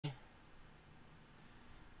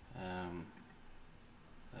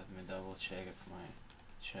double check if my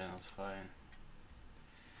channel's fine.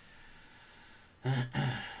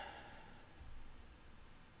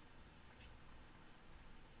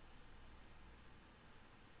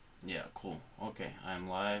 Yeah, cool. Okay, I'm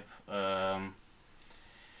live.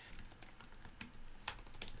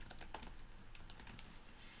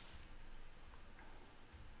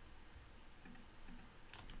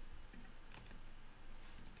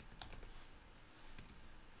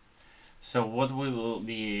 So what we will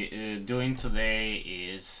be doing today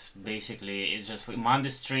is basically, it's just like Monday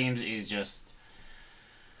streams is just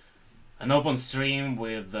an open stream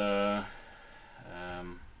with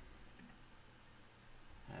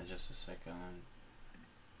just a second,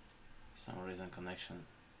 for some reason connection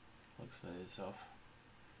looks that it's off.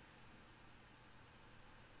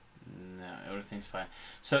 No, everything's fine.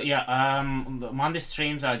 So yeah, the Monday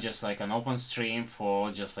streams are just like an open stream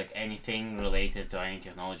for just like anything related to any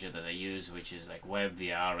technology that I use, which is like web,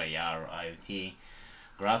 VR, AR, IoT,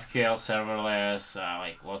 GraphQL, serverless,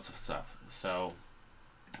 like lots of stuff. So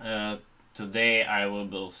today I will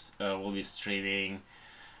be streaming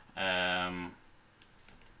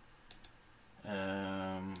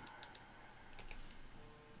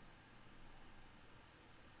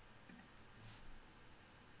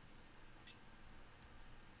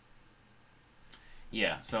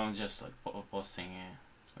yeah, so I'm just like posting it.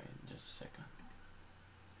 Wait just a second.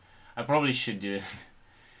 I probably should do it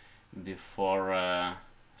before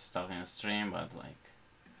starting a stream, but like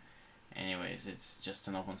anyways, it's just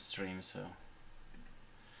an open stream, so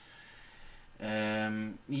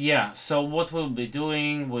yeah, so what we'll be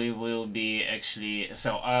doing, we will be actually,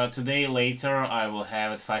 so today later I will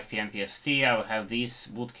have at 5 p.m. PST, I will have this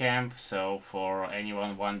bootcamp. So for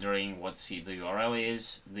anyone wondering what the URL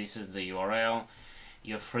is, this is the URL.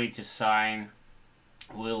 You're free to sign.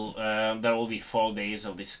 There will be 4 days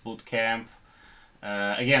of this bootcamp.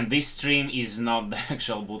 Again, this stream is not the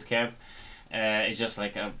actual bootcamp. It's just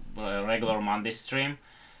like a regular Monday stream.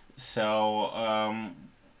 So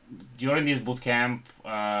during this bootcamp,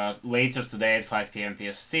 later today at 5 p.m.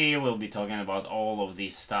 PST, we'll be talking about all of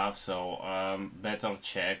this stuff. So better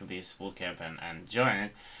check this bootcamp and join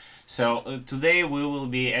it. So today we will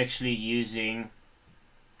be actually using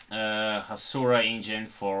Hasura engine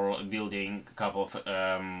for building a couple of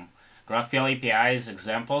GraphQL APIs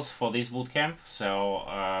examples for this bootcamp. So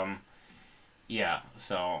yeah,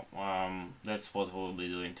 so that's what we'll be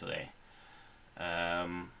doing today.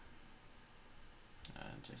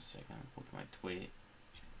 Just a second, put my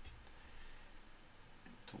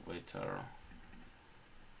Twitter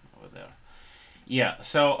over there. Yeah,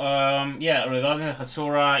 so yeah, regarding the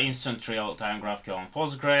Hasura, instant real-time GraphQL on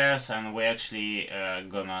Postgres, and we're actually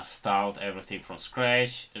gonna start everything from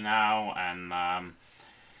scratch now and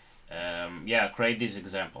yeah, create these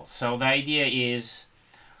examples. So the idea is,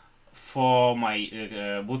 for my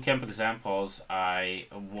bootcamp examples, I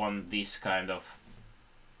want this kind of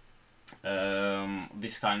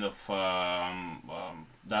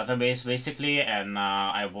database basically, and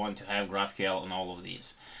I want to have GraphQL on all of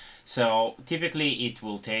these. So typically it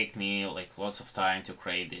will take me like lots of time to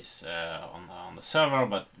create this on the server,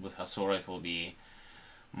 but with Hasura it will be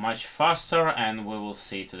much faster, and we will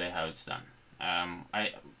see today how it's done.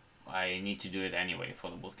 I need to do it anyway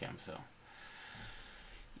for the bootcamp, so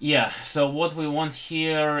yeah. So what we want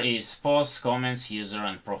here is posts, comments, user,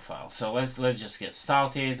 and profile. So let's just get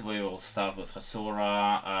started. We will start with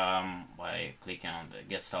Hasura by clicking on the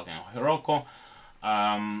Get Started on Heroku.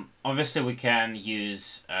 Obviously we can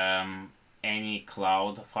use any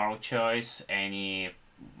cloud of our choice, any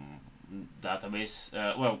database,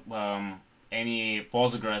 any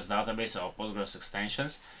Postgres database or Postgres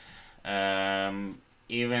extensions.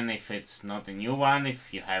 Even if it's not a new one,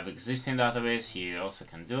 if you have existing database, you also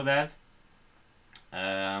can do that.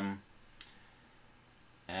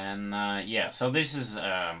 Yeah, so this is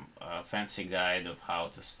a fancy guide of how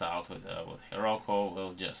to start with Heroku.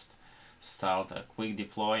 We'll just start a quick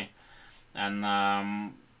deploy,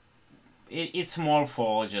 and it's more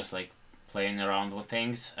for just like playing around with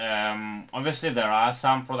things. Obviously there are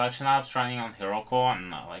some production apps running on Heroku,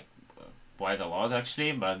 and like quite a lot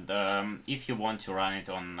actually, but if you want to run it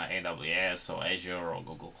on AWS or Azure or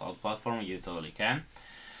Google Cloud Platform, you totally can.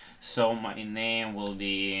 So my name will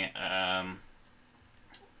be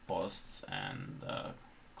posts and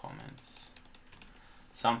comments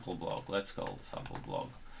sample blog. Let's call it sample blog.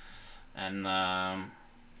 And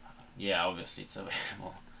yeah, obviously it's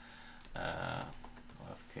available.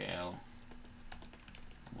 GraphQL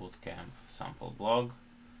bootcamp sample blog.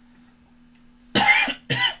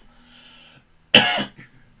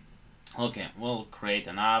 Okay, we'll create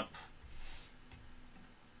an app.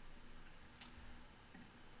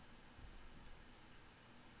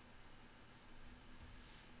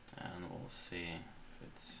 see if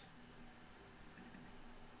it's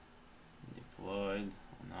deployed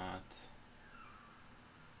or not.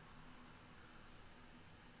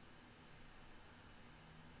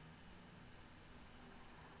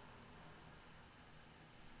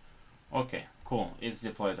 Okay, cool. It's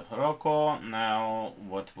deployed to Heroku. Now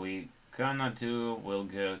what we gonna do, we'll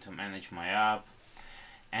go to manage my app.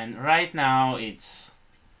 And right now it's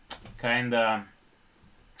kinda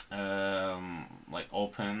like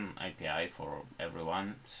open API for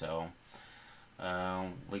everyone. So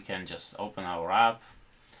we can just open our app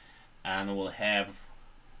and we'll have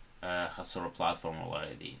Hasura platform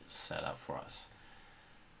already set up for us.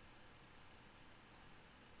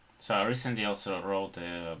 So I recently also wrote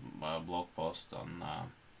a blog post on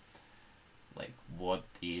like what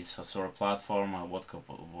is Hasura platform and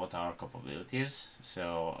what are capabilities.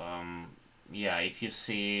 So yeah, if you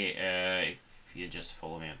see, if you just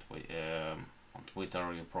follow me on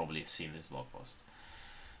Twitter, you probably have seen this blog post.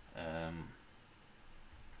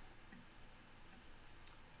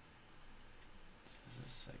 Just a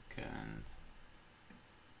second.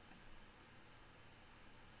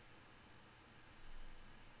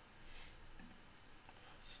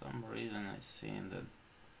 For some reason I seen that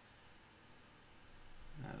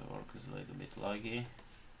network is a little bit laggy.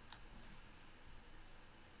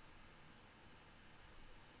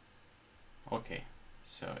 Okay,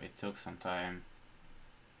 so it took some time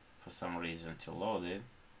for some reason to load it,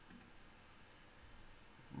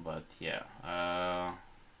 but yeah,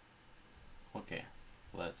 okay,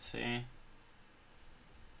 let's see.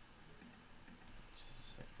 Just a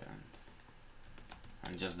second.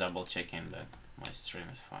 I'm just double checking that my stream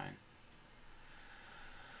is fine.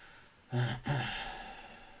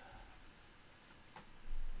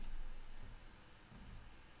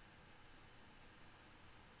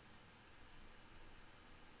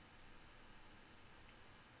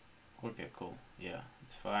 Okay, cool. Yeah,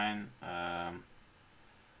 it's fine.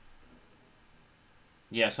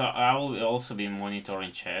 Yeah, so I will also be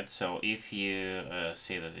monitoring chat. So if you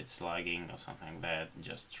see that it's lagging or something like that,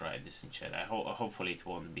 just try this in chat. Hopefully it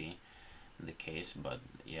won't be the case, but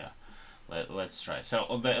yeah, let's try.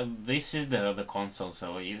 So this is the console.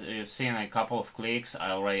 So you've seen a couple of clicks. I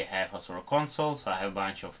already have Hasura console. So I have a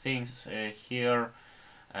bunch of things here.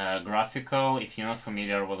 Graphical, if you're not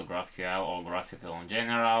familiar with GraphQL or graphical in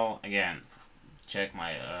general, again, check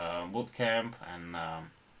my bootcamp and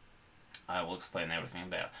I will explain everything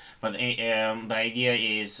there. But the idea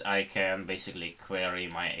is I can basically query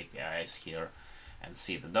my APIs here and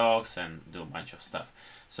see the docs and do a bunch of stuff.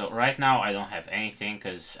 So right now I don't have anything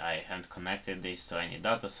because I haven't connected this to any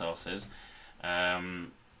data sources.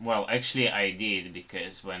 Well, actually I did,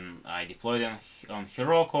 because when I deployed on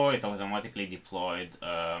Heroku, it automatically deployed,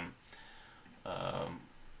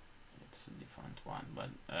 it's a different one, but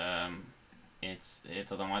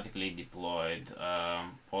it automatically deployed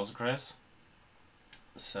Postgres.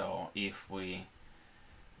 So if we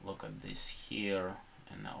look at this here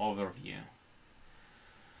in the overview,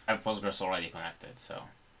 I have Postgres already connected, so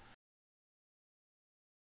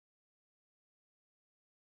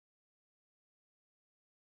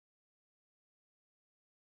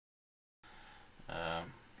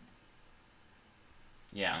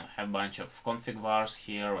yeah, I have a bunch of config vars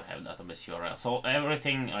here, we have database URL. So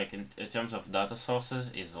everything, like in terms of data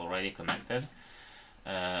sources, is already connected.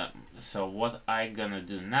 So what I'm gonna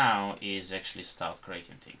do now is actually start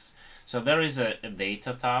creating things. So there is a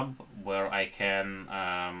data tab where I can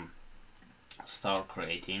start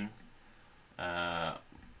creating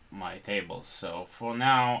my tables. So for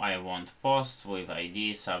now I want posts with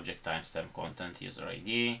ID, subject, timestamp, content, user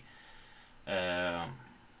ID.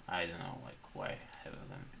 I don't know like why I have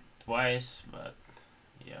them twice, but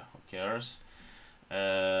yeah, who cares.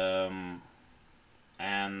 And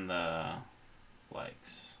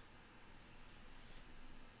likes.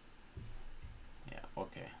 Yeah,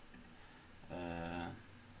 okay.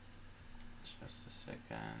 Just a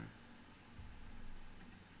second.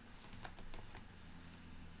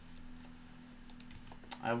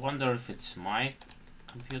 I wonder if it's my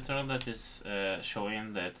computer that is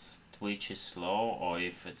showing that Twitch is slow, or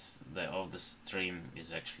if it's the stream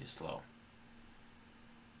is actually slow.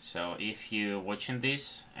 So if you're watching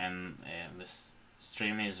this and this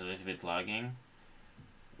stream is a little bit lagging,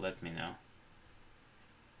 let me know.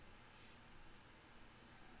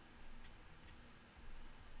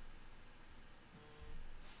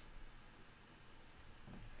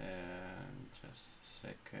 Just a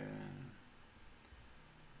second.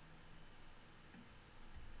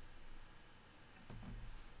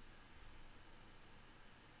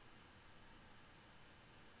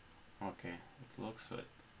 Okay, it looks like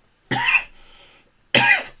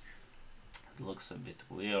looks a bit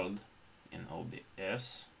weird in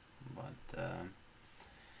OBS, but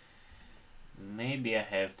maybe I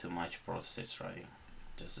have too much process running.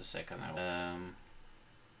 Just a second.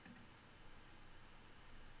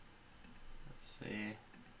 Let's see.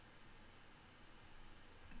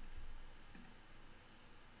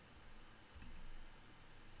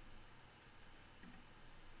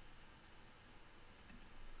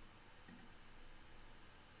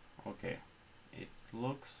 Okay, it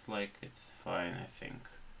looks like it's fine, I think.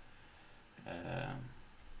 I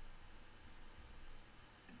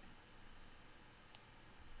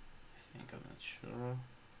think I'm not sure.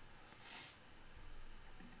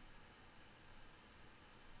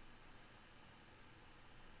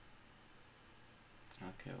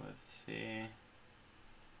 Okay, let's see.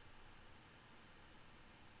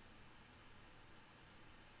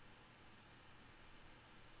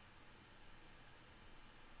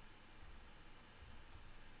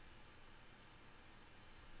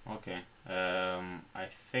 Okay, I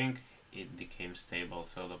think it became stable.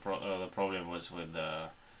 So the problem was with the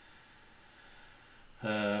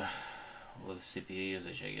CPU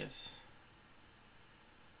usage, I guess.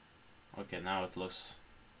 Okay, now it looks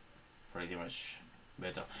pretty much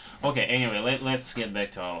better. Okay, anyway, let's get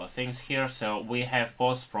back to our things here. So we have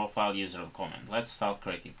post, profile, user, and comment. Let's start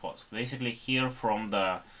creating posts. Basically, here from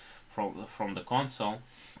the console,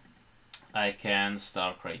 I can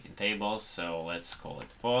start creating tables. So let's call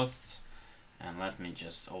it posts, and let me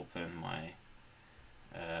just open my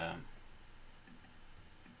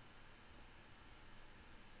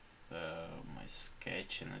my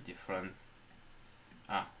sketch in a different.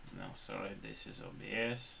 No, sorry, this is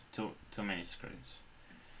OBS. Too many screens.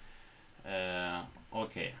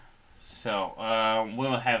 Okay, so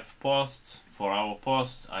we'll have posts. For our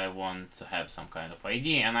post, I want to have some kind of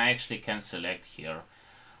ID, and I actually can select here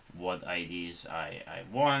what IDs I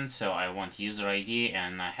want. So I want user ID,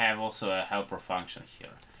 and I have also a helper function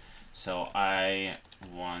here. So I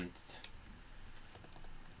want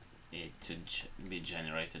it to be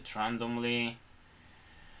generated randomly,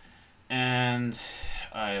 and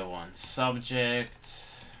I want subject.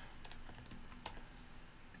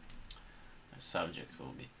 The subject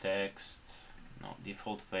will be text, no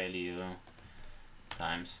default value.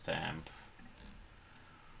 Timestamp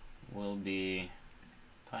will be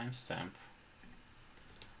timestamp,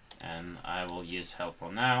 and I will use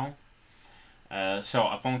helper now. So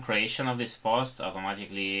upon creation of this post,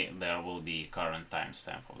 automatically there will be current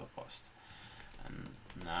timestamp of the post. And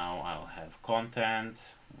now I'll have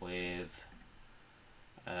content with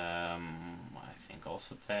I think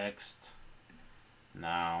also text.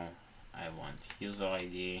 Now I want user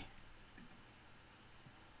ID,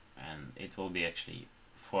 and it will be actually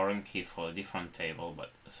foreign key for a different table,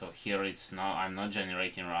 but so here it's not, I'm not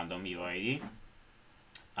generating random UID.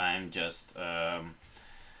 I'm just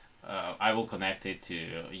I will connect it to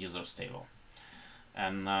users table,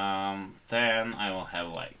 and then I will have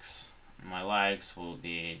likes. My likes will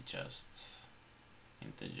be just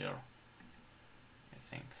integer, I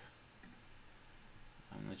think.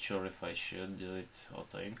 I'm not sure if I should do it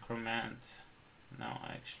auto increment. No,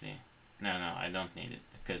 actually, no, I don't need it,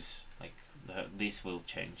 because like this will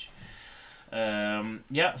change.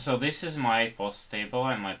 Yeah, so this is my post table,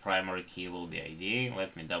 and my primary key will be ID.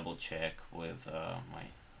 Let me double check with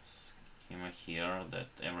my schema here that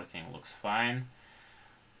everything looks fine.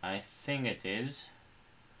 I think it is.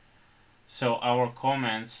 So our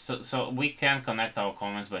comments, so we can connect our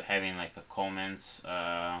comments by having like a comments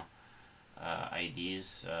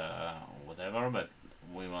IDs, whatever, but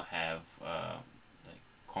we will have like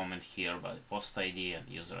comment here by post ID and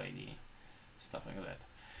user ID, stuff like that.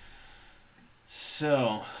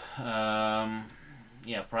 So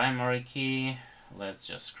yeah, primary key, let's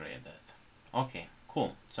just create that. Okay,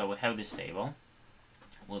 cool. So we have this table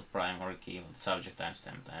with primary key, with subject,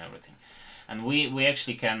 timestamp, and everything. And we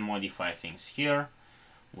actually can modify things here.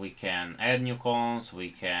 We can add new columns, we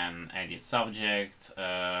can edit subject,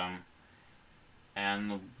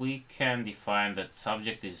 and we can define that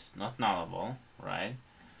subject is not nullable, right?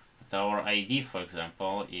 But our ID, for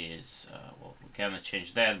example, is, well, we cannot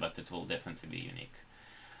change that, but it will definitely be unique.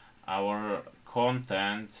 Our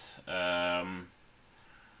content,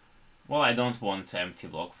 well, I don't want empty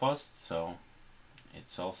blog posts, so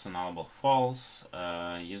it's also nullable false.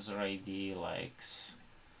 User ID, likes,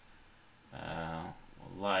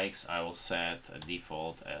 I will set a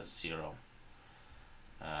default as 0.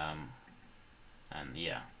 And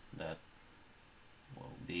yeah, that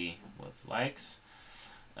will be with likes.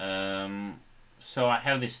 So I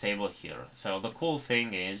have this table here. So the cool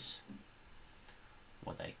thing is,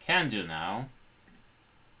 what I can do now,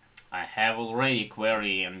 I have already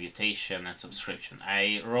query and mutation and subscription.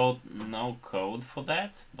 I wrote no code for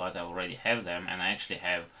that, but I already have them, and I actually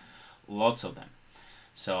have lots of them.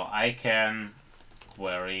 So I can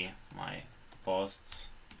query my posts,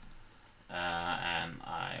 and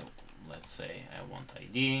let's say I want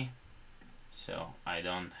ID, so I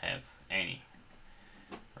don't have any,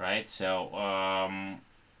 right? So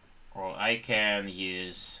or I can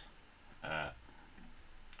use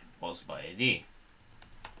post by ID.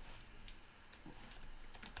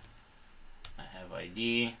 I have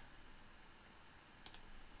ID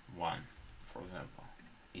 1, for example.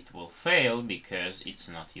 It will fail because it's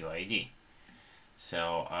not UID.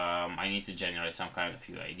 So I need to generate some kind of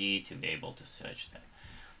UID to be able to search that.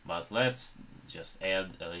 But let's just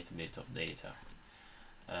add a little bit of data.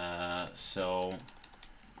 So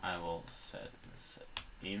I will set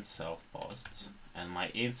insert posts, and my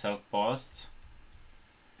insert posts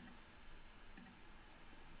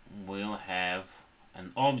will have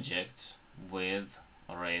an object with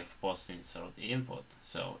array of post insert input.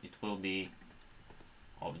 So it will be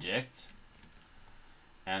object,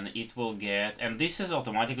 and it will get, and this is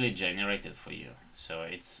automatically generated for you. So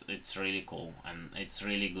it's really cool, and it's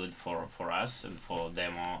really good for us and for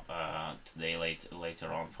demo today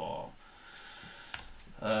later on for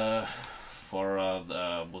the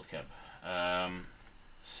bootcamp.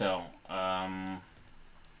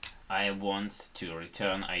 I want to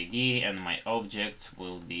return ID, and my object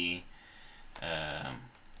will be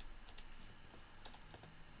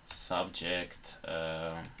subject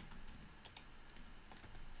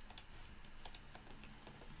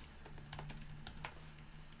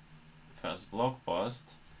first blog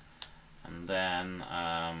post, and then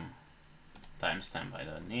timestamp I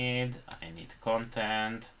don't need. I need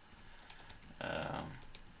content.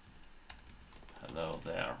 Hello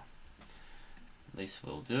there. This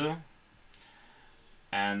will do.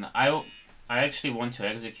 And I actually want to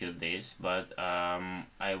execute this, but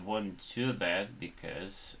I won't do that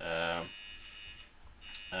because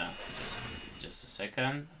just a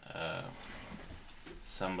second.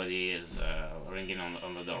 Somebody is ringing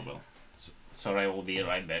on the doorbell. Sorry, I will be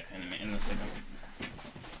right back in a second.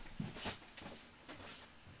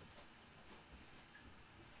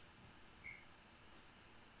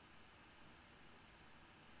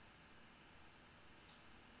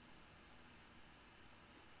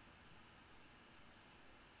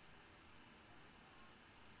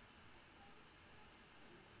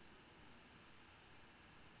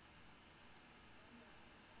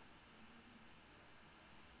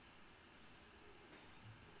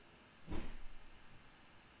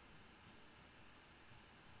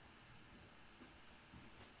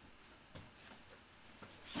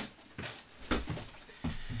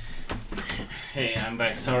 Hey, I'm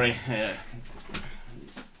back. Sorry,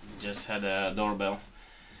 just had a doorbell.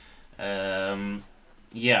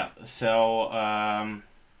 Yeah, so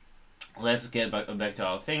let's get back to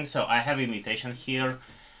our thing. So I have a mutation here,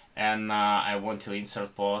 and I want to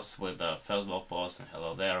insert posts with the first blog post and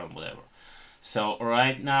hello there and whatever. So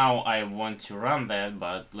right now I want to run that,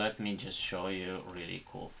 but let me just show you a really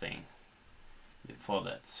cool thing before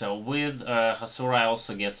that. So with Hasura I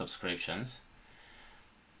also get subscriptions,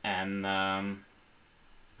 and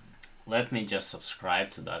let me just subscribe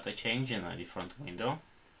to data change in a different window,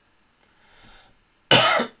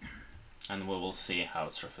 and we will see how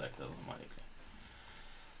it's reflected automatically.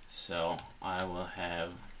 So I will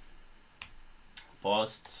have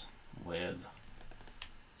posts with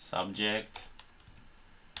subject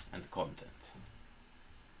and content,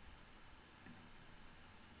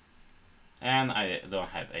 and I don't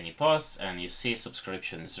have any posts, and you see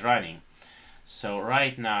subscription is running. So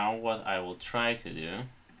right now what I will try to do,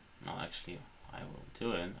 no, actually I will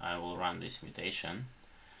do it, I will run this mutation,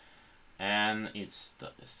 and it's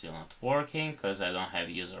still not working because I don't have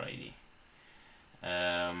user ID.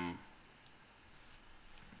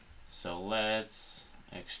 So let's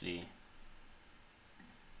actually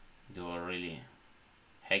do a really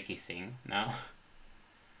hacky thing now,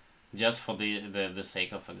 just for the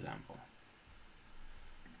sake of example.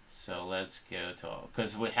 So let's go to,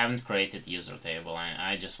 because we haven't created user table, and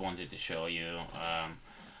I just wanted to show you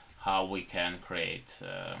how we can create,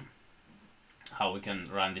 how we can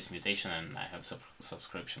run this mutation, and I have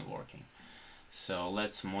subscription working. So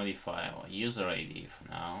let's modify our user ID for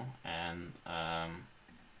now, and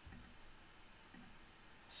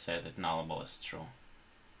set it nullable as true.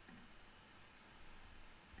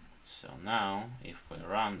 So now if we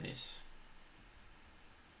run this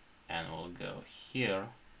and we'll go here,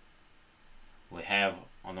 we have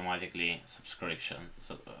automatically subscription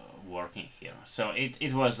working here. So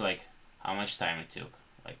it was like, how much time it took?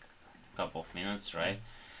 Like a couple of minutes, right?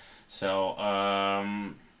 So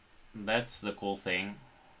that's the cool thing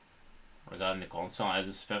regarding the console.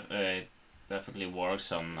 It perfectly works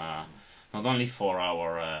on not only for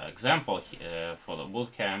our example for the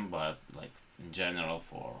bootcamp, but like in general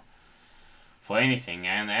for anything.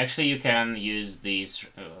 And actually you can use these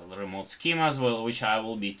remote schemas, well, which I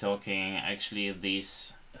will be talking actually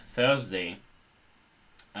this Thursday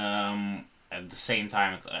at the same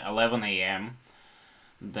time at 11 a.m.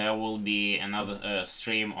 There will be another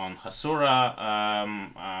stream on Hasura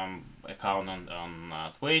account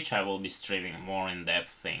on Twitch. I will be streaming more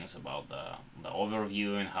in-depth things about the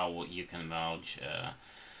overview and how you can merge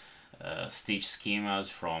stitch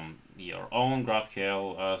schemas from your own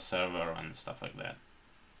GraphQL server and stuff like that.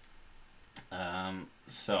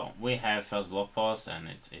 So we have first blog post and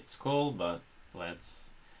it's cool, but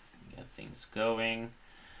let's get things going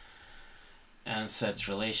and set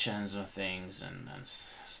relations of things and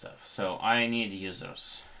stuff. So I need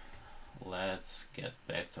users. Let's get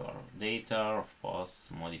back to our data of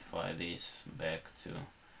posts, modify this back to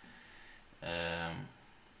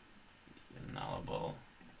nullable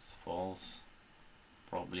is false.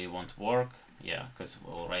 Probably won't work, yeah, because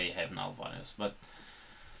we already have null values, but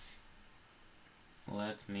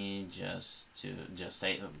let me just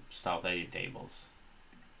start adding tables.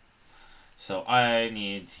 So I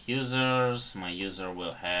need users. My user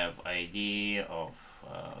will have ID of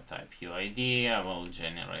type UID. I will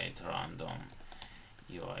generate random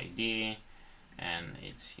UID and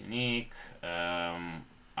it's unique.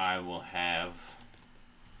 I will have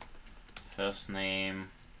first name,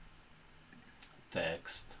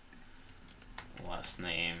 text, last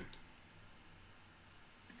name,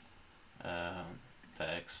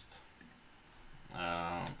 text,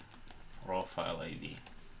 profile ID,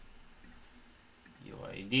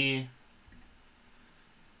 UID,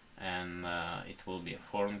 and it will be a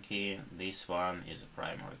foreign key. This one is a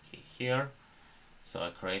primary key here. So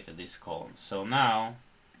I created this column. So now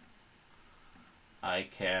I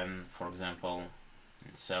can, for example,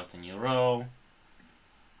 insert a new row.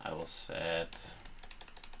 I will set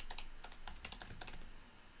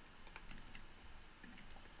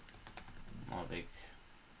Novik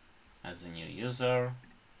as a new user.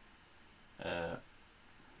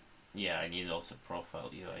 Yeah, I need also profile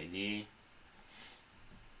UID.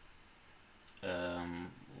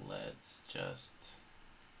 Let's just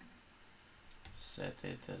set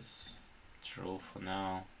it as true for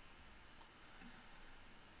now.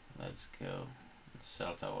 Let's go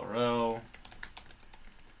insert our row.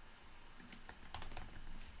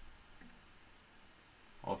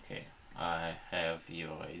 Okay, I have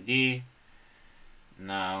UID.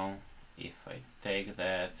 Now if I take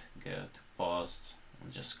that, go to post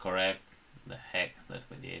and just correct the hack that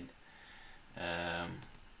we did.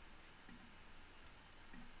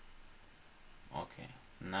 Okay,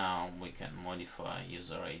 now we can modify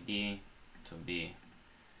user ID to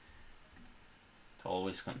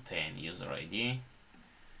always contain user ID,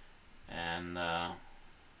 and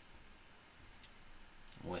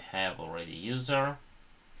we have already user.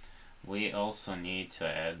 We also need to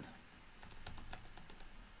add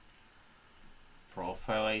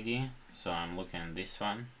profile ID, so I'm looking at this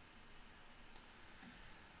one.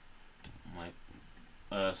 My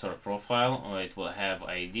profile, it will have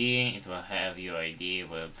ID, it will have UID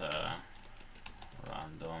with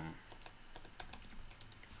random.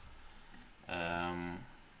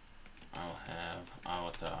 I'll have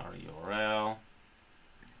avatar URL,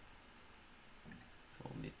 it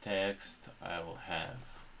will be text. I will have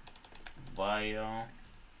bio,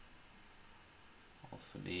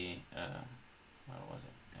 also be where was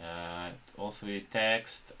it? Also be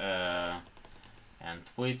text, and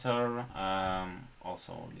Twitter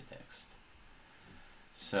also will be text.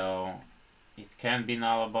 So it can be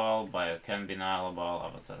nullable, bio can be nullable,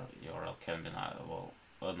 avatar URL can be nullable,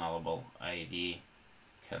 nullable ID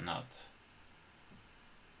cannot.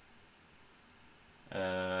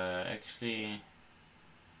 Actually,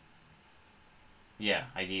 yeah,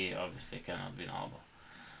 ID obviously cannot be nullable.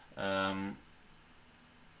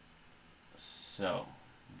 So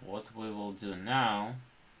what we will do now,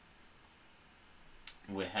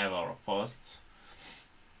 we have our posts,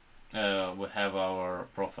 we have our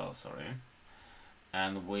profile, sorry,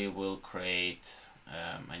 and we will create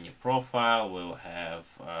a new profile. We'll have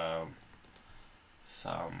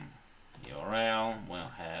some URL,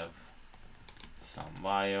 we'll have some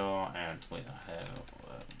bio, and we'll have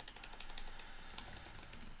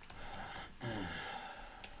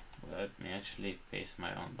let me actually paste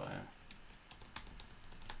my own bio.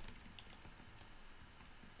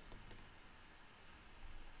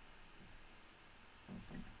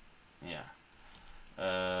 Yeah.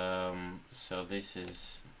 so this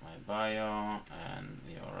is my bio and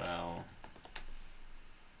URL.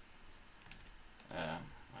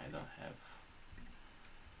 I don't have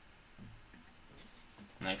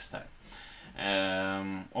next time.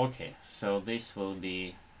 Okay, so this will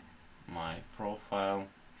be my profile.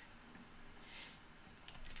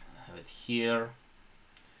 I have it here.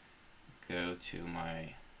 Go to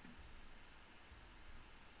my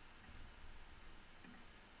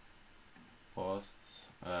posts,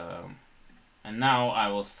 and now I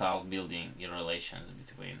will start building the relations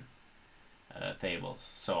between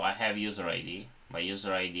tables. So I have user ID. My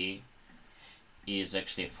user ID is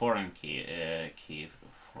actually a foreign key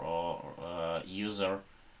for user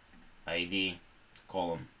ID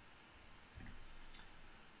column.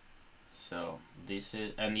 So this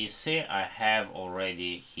is, and you see I have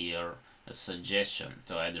already here a suggestion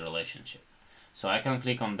to add a relationship. So I can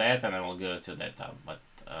click on that and I will go to that tab, but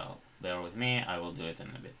bear with me, I will do it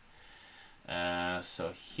in a bit.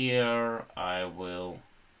 So here I will,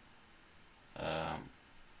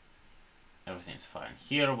 everything's fine.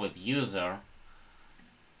 Here with user,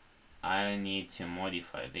 I need to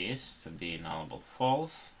modify this to be nullable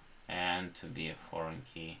false and to be a foreign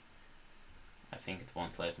key. I think it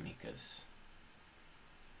won't let me because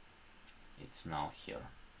it's null here.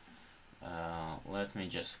 Let me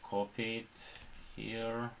just copy it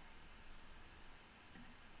here.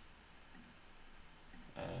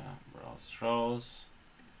 Browse rows,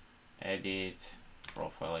 edit,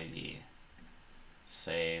 profile ID,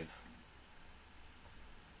 save.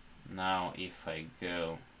 Now if I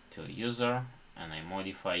go to user and I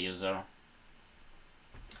modify user,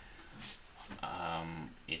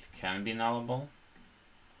 it can be nullable,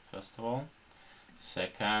 first of all.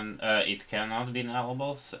 Second, it cannot be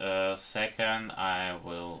nullable. Second, I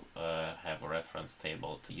will have a reference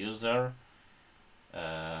table to user.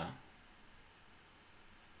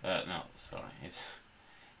 No, sorry,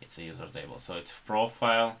 it's a user table, so it's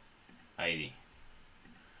profile ID.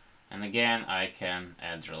 And again, I can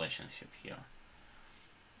add relationship here.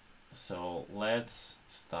 So let's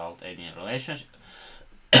start adding a relationship.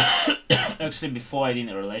 Actually, before adding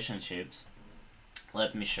relationships,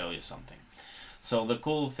 let me show you something. So the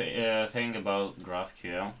cool thing about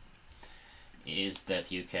GraphQL is that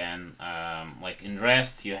you can, like in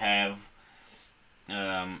REST, you have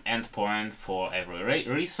endpoint for every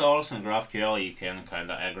resource. In GraphQL, you can kind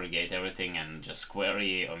of aggregate everything and just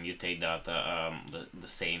query or mutate data the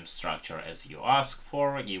same structure as you ask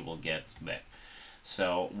for, you will get back.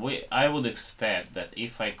 So I would expect that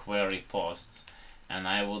if I query posts and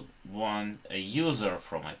I would want a user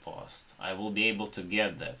from my post, I will be able to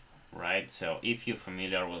get that, right? So if you're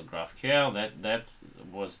familiar with GraphQL, that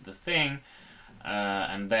was the thing,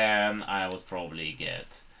 and then I would probably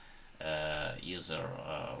get user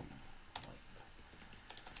like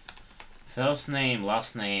first name,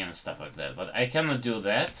 last name, and stuff like that. But I cannot do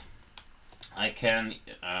that. I can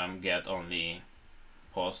get only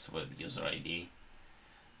post with user ID,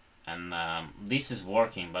 and this is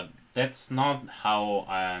working, but that's not how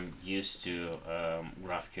I'm used to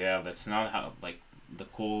GraphQL. That's not how, like, the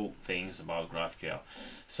cool things about GraphQL.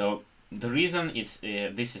 So the reason it's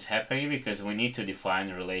this is happening because we need to define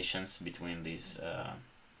relations between these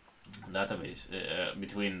database,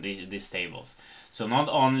 between these tables. So not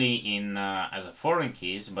only in as a foreign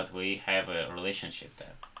keys, but we have a relationship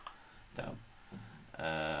tab.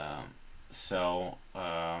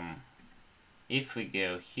 If we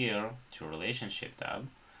go here to relationship tab,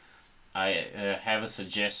 I have a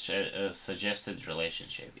suggested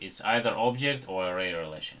relationship. It's either object or array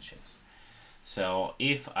relationships. So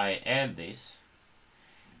if I add this,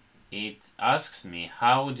 it asks me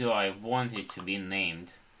how do I want it to be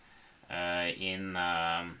named let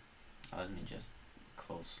me just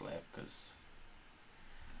close Slack because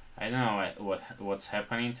I don't know what's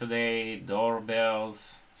happening today.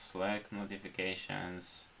 Doorbells, Slack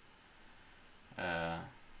notifications, yeah.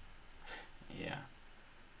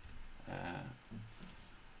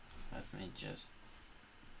 Let me just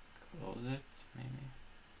close it. Maybe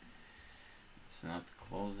it's not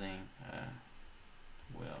closing.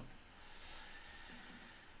 Well,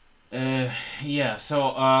 yeah.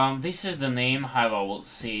 So this is the name how I will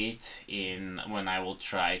see it in when I will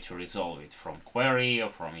try to resolve it from query or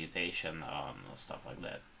from mutation, stuff like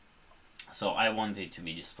that. So I want it to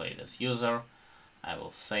be displayed as user. I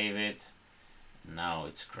will save it. Now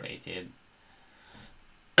it's created.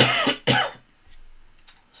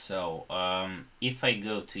 So if I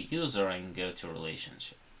go to user and go to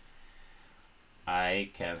relationship, I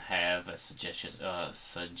can have a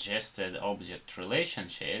suggested object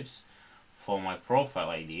relationships for my profile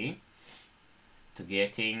ID to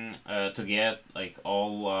get like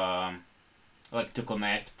all like to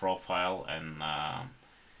connect profile and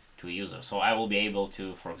to a user. So I will be able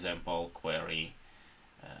to, for example, query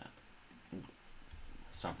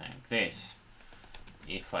something like this.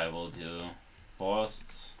 If I will do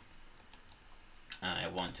posts, and I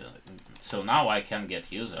want to, so now I can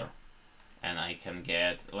get user, and I can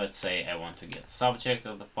get, let's say I want to get subject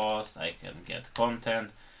of the post, I can get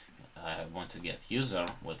content, I want to get user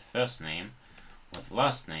with first name, with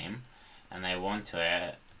last name, and I want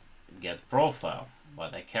to get profile,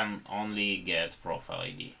 but I can only get profile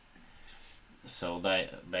ID. So the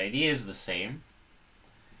idea is the same.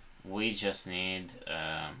 We just need,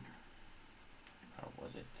 or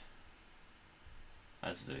was it?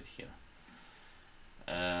 Let's do it here.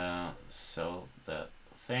 So the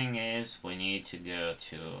thing is, we need to go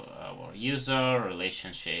to our user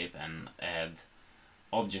relationship and add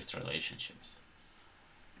object relationships,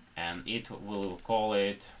 and it will call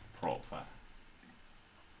it profile.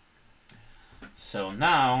 So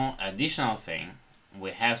now, additional thing,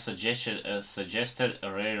 we have suggested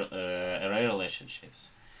array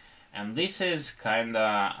relationships, and this is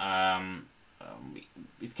kinda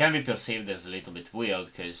it can be perceived as a little bit weird,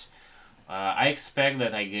 because I expect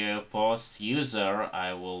that I go post user,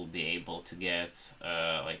 I will be able to get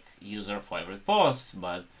like user for every post,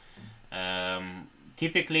 but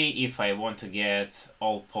typically if I want to get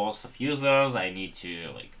all posts of users, I need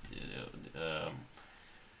to like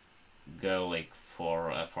go like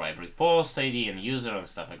for every post ID and user and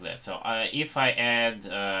stuff like that. So if I add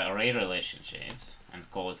array relationships and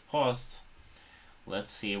call it posts,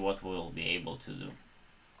 let's see what we'll be able to do.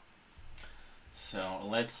 So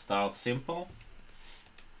let's start simple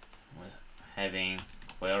with having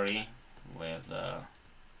query with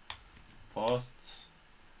posts,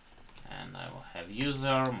 and I will have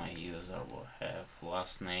user. My user will have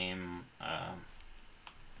last name,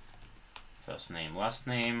 first name, last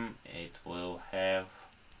name. It will have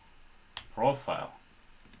profile,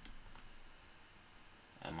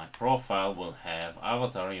 and my profile will have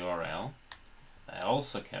avatar URL. I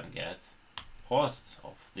also can get posts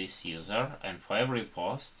of this user, and for every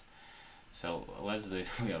post, so let's do it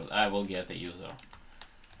weird, I will get a user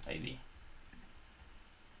ID.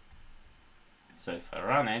 So if I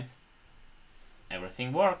run it,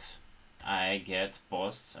 everything works. I get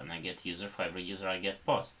posts and I get user. For every user I get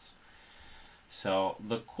posts. So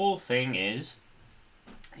the cool thing is,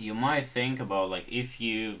 you might think about, like, if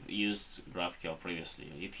you've used GraphQL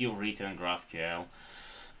previously, if you've written GraphQL,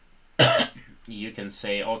 you can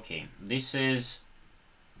say, okay, this is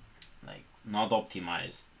like not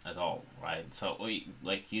optimized at all, right? So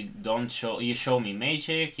like you show me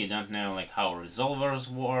magic, you don't know like how resolvers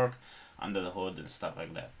work under the hood and stuff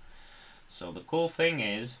like that. So the cool thing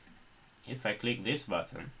is, if I click this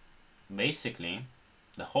button, basically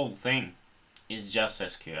the whole thing is just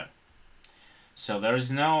SQL. So there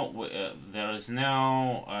is no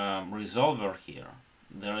resolver here.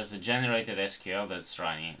 There is a generated SQL that's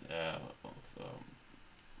running.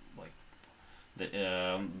 Like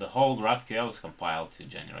the whole GraphQL is compiled to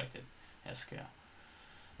generated SQL,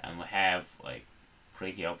 and we have like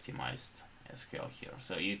pretty optimized SQL here.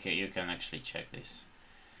 So you can actually check this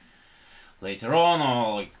later on,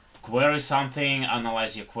 or like query something,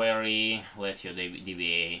 analyze your query, let your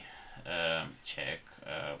DBA check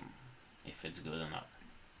if it's good or not.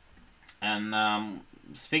 And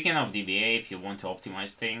speaking of DBA, if you want to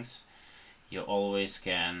optimize things, you always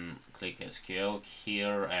can click SQL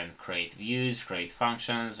here and create views, create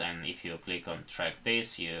functions, and if you click on track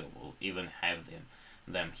this, you will even have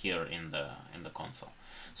them here in the console.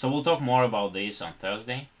 So we'll talk more about this on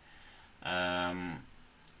Thursday.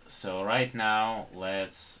 So right now,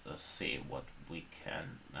 let's see what we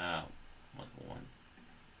can,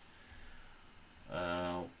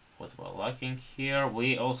 what we're lacking here.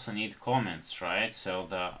 We also need comments, right? So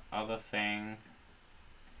the other thing,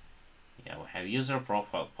 yeah, we have user,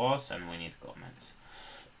 profile, post, and we need comments.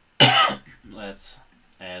 Let's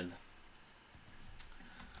add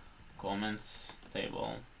comments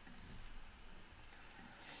table.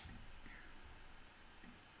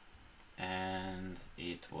 And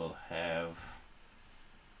it will have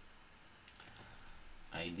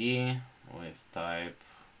ID with type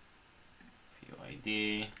view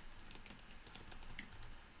ID.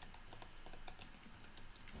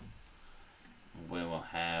 We will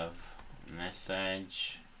have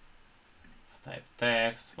message type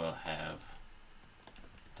text. We'll have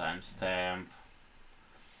timestamp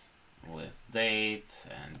with date,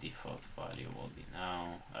 and default value will be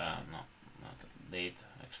now. No, not date,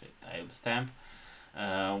 actually timestamp.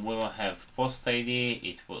 We will have post ID.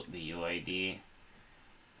 It will be UID,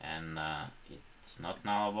 and it's not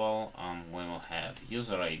nullable. We will have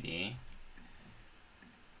user ID,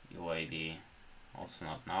 UID also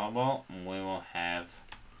not nullable. We will have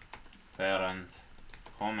parent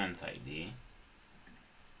comment ID,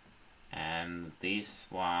 and this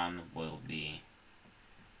one will be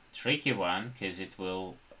tricky one because it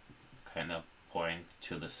will kind of point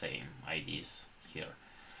to the same IDs here,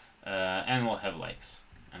 and we'll have likes,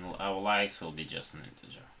 and our likes will be just an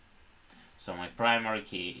integer. So my primary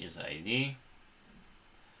key is ID.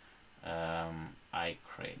 I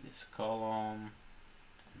create this column.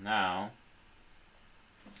 Now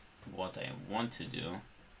what I want to do,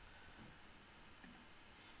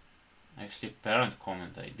 actually parent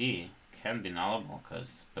comment ID can be nullable,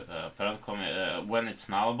 because parent comment, when it's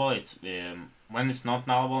nullable, it's when it's not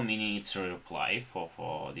nullable, meaning it's a reply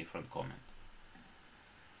for a different comment.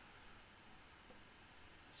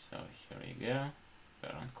 So here you go,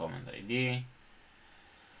 parent comment ID,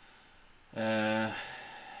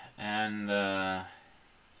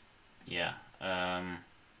 yeah.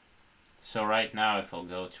 So right now, if I'll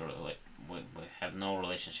go to we have no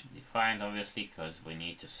relationship defined, obviously, because we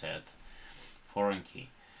need to set foreign key.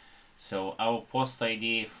 So our post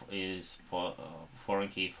ID is foreign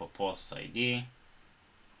key for post ID.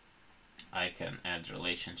 I can add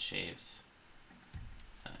relationships.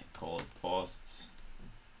 I call it posts.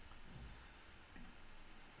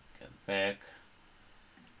 Get back.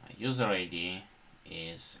 My user ID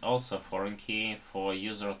is also foreign key for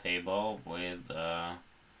user table with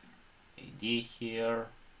ID here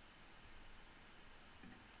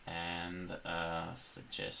and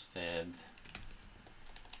suggested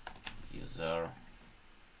user.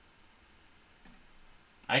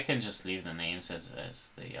 I can just leave the names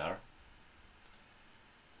as they are.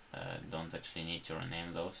 Don't actually need to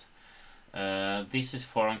rename those. This is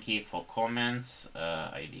foreign key for comments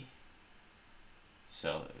ID.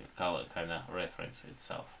 So color kind of reference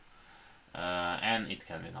itself, and it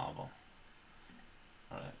can be nullable.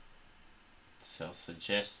 Alright. So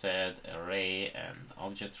suggested array and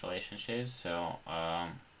object relationships. So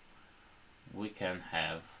we can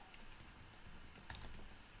have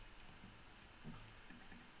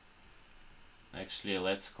actually,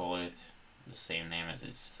 let's call it the same name as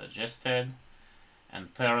it's suggested,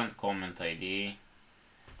 and parent comment ID.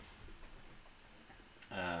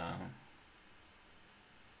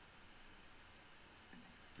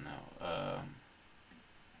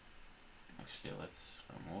 Actually, let's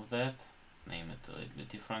remove that, name it a little bit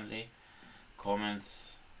differently.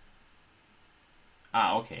 Comments.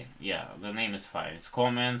 Okay, yeah, the name is fine. It's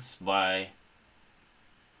comments by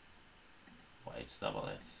it's double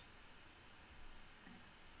S.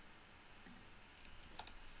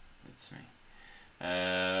 It's me.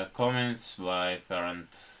 Comments by parent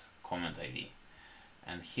comment ID,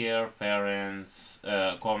 and here parents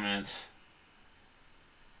comment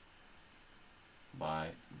by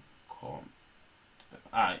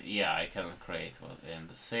yeah, I can create one in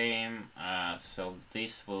the same. So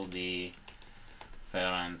this will be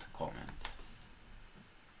parent comment.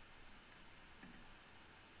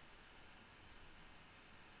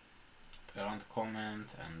 Parent comment,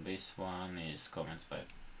 and this one is comments by,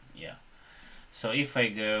 yeah. So if I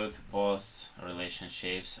go to post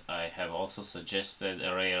relationships, I have also suggested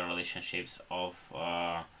array of relationships of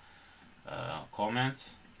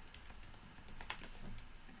comments.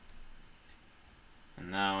 And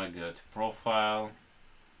now I go to profile.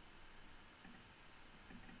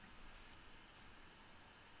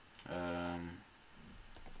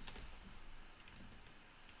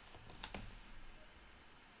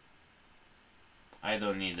 I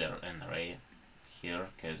don't need an array here,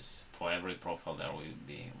 because for every profile there will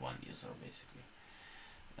be one user basically.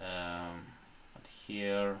 But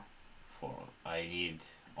here I need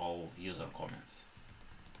all user comments.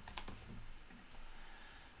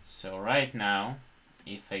 So right now,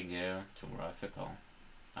 if I go to graphical,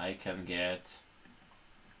 I can get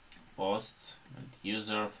posts with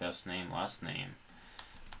user, first name, last name.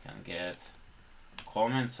 I can get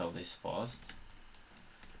comments of this post,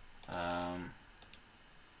 and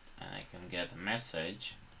I can get a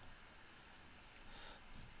message.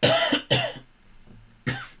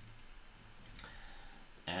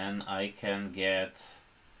 And I can get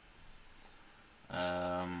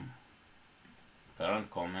parent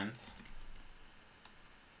comment.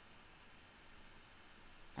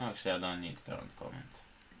 Actually, I don't need parent comment.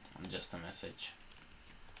 I'm just a message.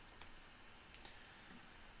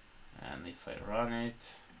 And if I run it,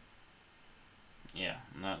 yeah,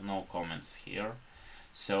 no comments here.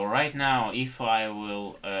 So right now, if I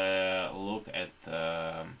will look at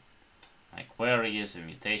my queries and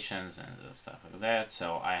mutations and stuff like that,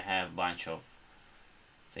 so I have a bunch of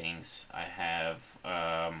things. I have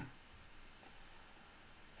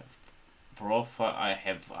profile, I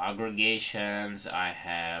have aggregations, I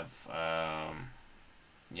have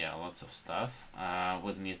yeah, lots of stuff.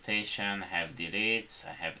 With mutation, I have deletes,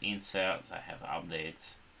 I have inserts, I have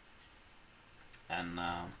updates, and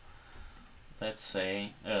let's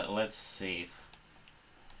see if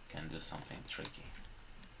I can do something tricky.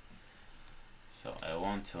 So I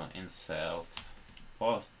want to insert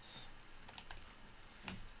posts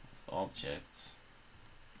with objects.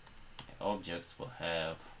 The objects will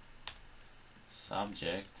have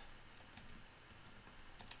subject,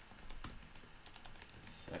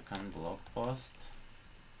 second blog post,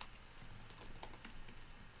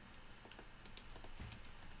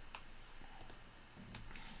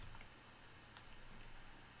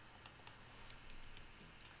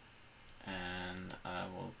 and I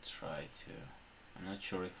will try to, I'm not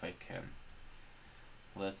sure if I can,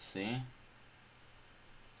 let's see,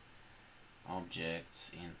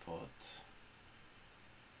 objects, input.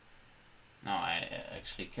 No, I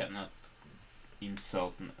actually cannot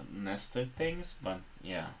insert nested things, but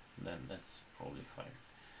yeah, then that's probably fine.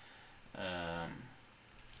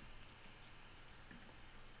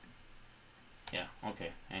 Yeah,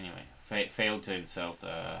 okay, anyway, failed to insert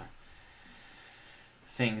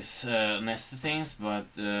things, nested things, but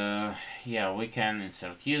yeah, we can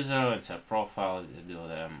insert user, insert profile, do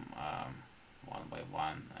them one by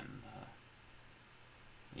one, and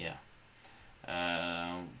yeah.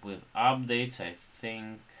 With updates, I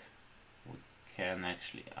think we can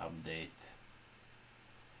actually update.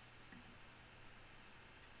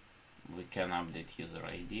 We can update user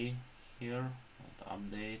ID here with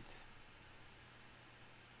update.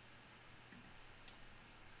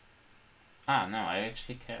 Ah, no, I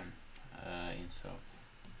actually can insert.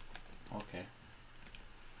 Okay,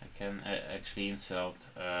 I can actually insert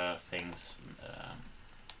things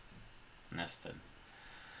nested.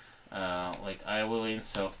 Like I will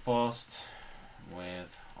insert post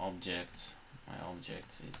with objects. My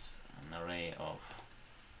object is an array of.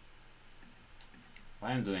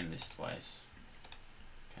 Why I'm doing this twice?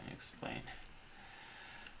 Can you explain?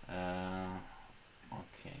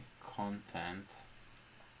 Okay, content.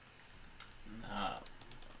 Now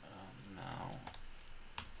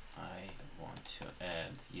I want to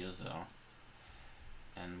add user,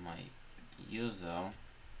 and my user,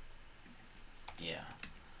 yeah,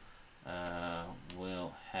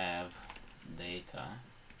 will have data,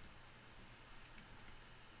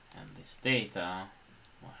 and this data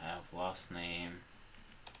will have last name,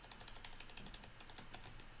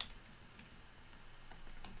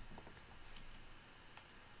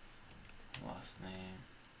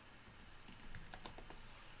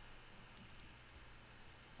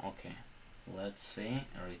 okay, let's see,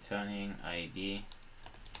 returning ID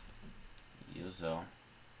user,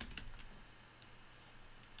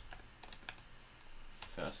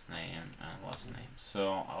 first name and last name.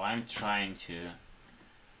 So I'm trying to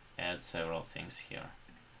add several things here.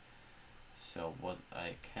 So what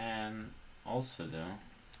I can also do,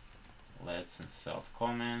 let's insert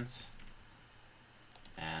comments,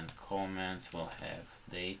 and comments will have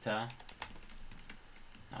data.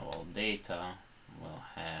 Now all data will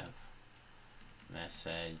have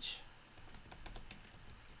message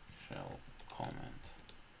shall comment.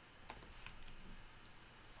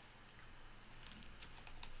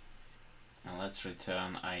 And let's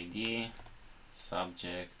return ID,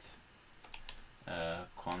 subject,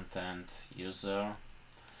 content, user.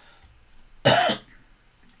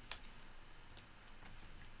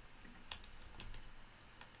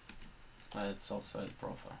 Let's also add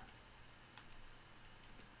profile.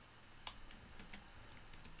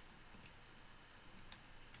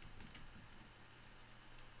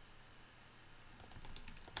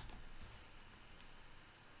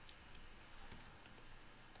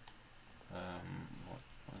 What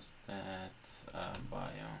was that?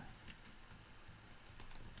 Bio.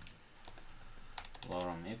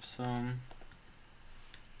 Lorem ipsum.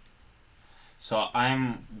 So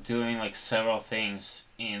I'm doing like several things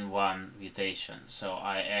in one mutation. So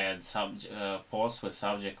I add post with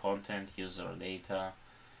subject, content, user, data.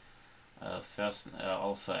 First,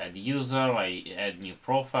 also add user. I add new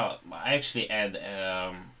profile. I actually add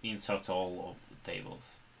insert all of the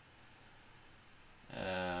tables.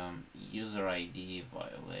 User ID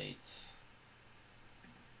violates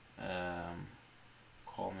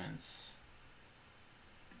comments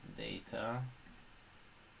data.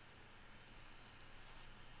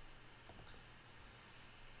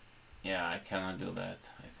 Yeah, I cannot do that,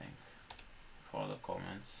 I think, for the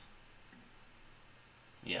comments.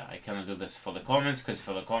 Yeah, I cannot do this for the comments, because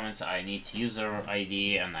for the comments I need user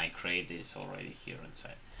ID, and I create this already here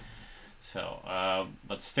inside. So,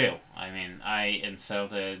 but still, I mean, I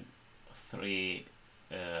inserted three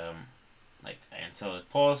like I inserted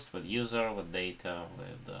post with user, with data,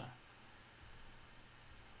 with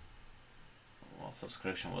well,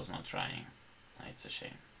 subscription was not running. It's a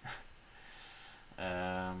shame.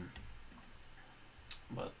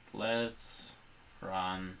 But let's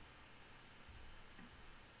run.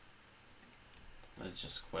 Let's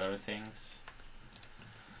just query things.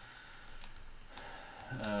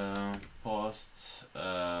 Posts,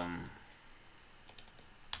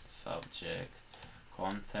 subject,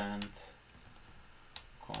 content,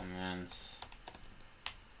 comments.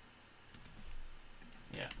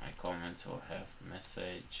 Yeah, my comments will have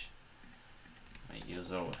message. My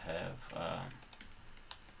user will have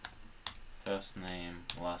first name,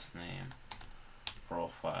 last name,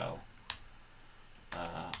 profile,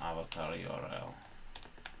 avatar URL,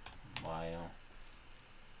 bio,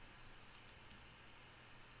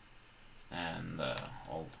 and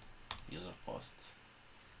all user posts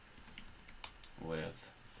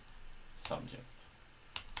with subject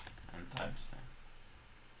and timestamp,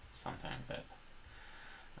 something like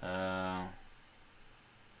that.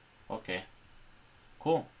 Okay,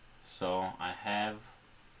 cool. So I have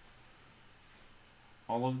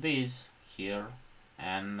all of these here,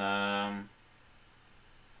 and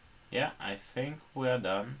yeah, I think we are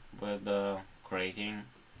done with creating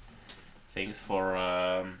things for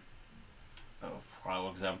our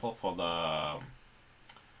example for the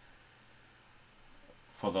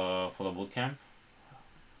bootcamp.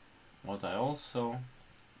 What I also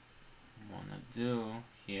wanna do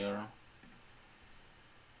here,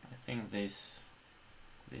 I think this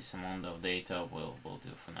amount of data will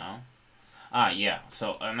do for now. Yeah,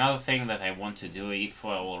 so another thing that I want to do, if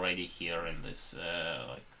we're already here in this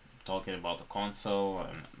like talking about the console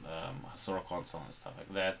and Hasura console and stuff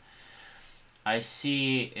like that, I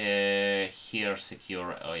see here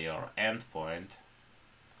secure your endpoint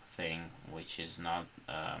thing, which is not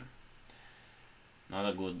a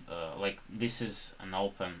good like this is an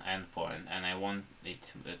open endpoint, and I want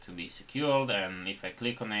it to be secured, and if I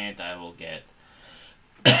click on it I will get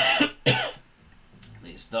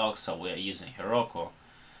these docs. So we are using Heroku,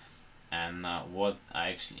 and what I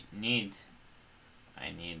actually need,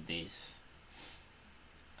 I need this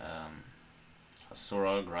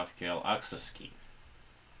Hasura GraphQL access key.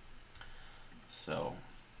 So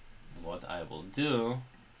what I will do,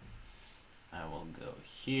 I will go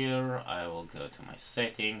here, I will go to my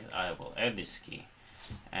settings, I will add this key,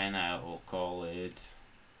 and I will call it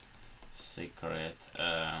secret,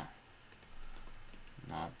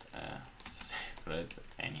 not a secret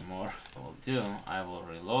anymore. I will do, I will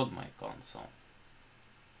reload my console.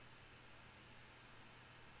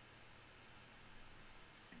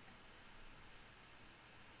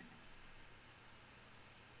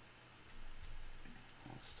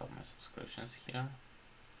 I'll stop my subscriptions here.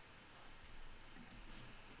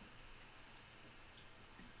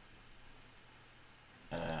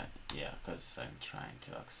 Yeah, because I'm trying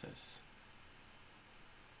to access.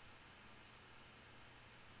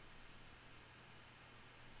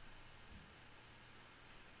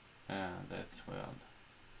 That's weird.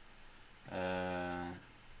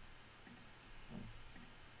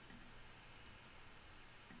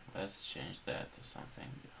 Let's change that to something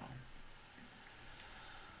different.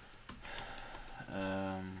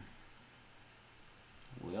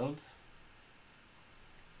 Weird.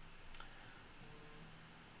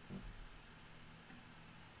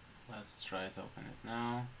 Let's try to open it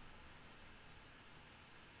now.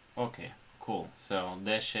 Okay, cool. So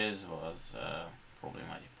dashes was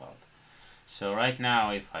problematic part. So right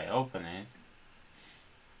now, if I open it,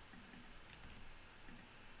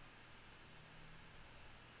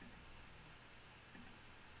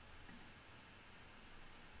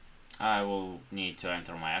 I will need to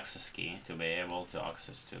enter my access key to be able to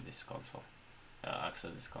access to this console.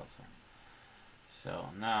 So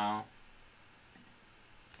now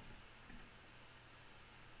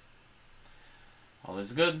all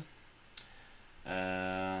is good.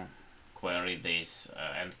 Query this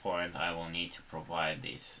endpoint. I will need to provide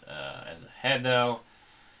this as a header,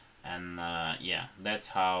 and yeah, that's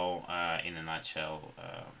how in a nutshell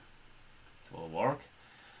it will work.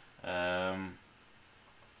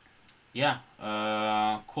 Yeah,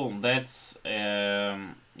 cool. That's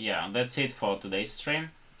yeah, that's it for today's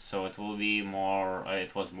stream. So it will be more.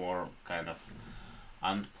 It was more kind of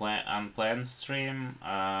unplanned stream.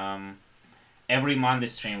 Every Monday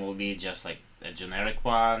stream will be just like a generic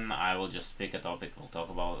one. I will just pick a topic. We'll talk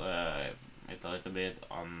about it a little bit.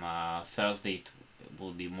 On Thursday, it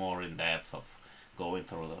will be more in depth of going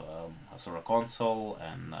through the Hasura console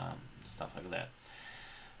and stuff like that.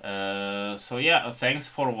 So yeah, thanks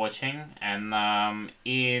for watching, and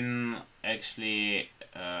in actually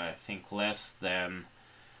I think less than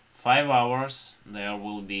 5 hours there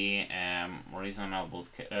will be reasonable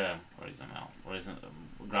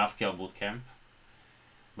GraphQL bootcamp.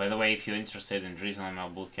 By the way, if you're interested in reasonable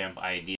bootcamp, I did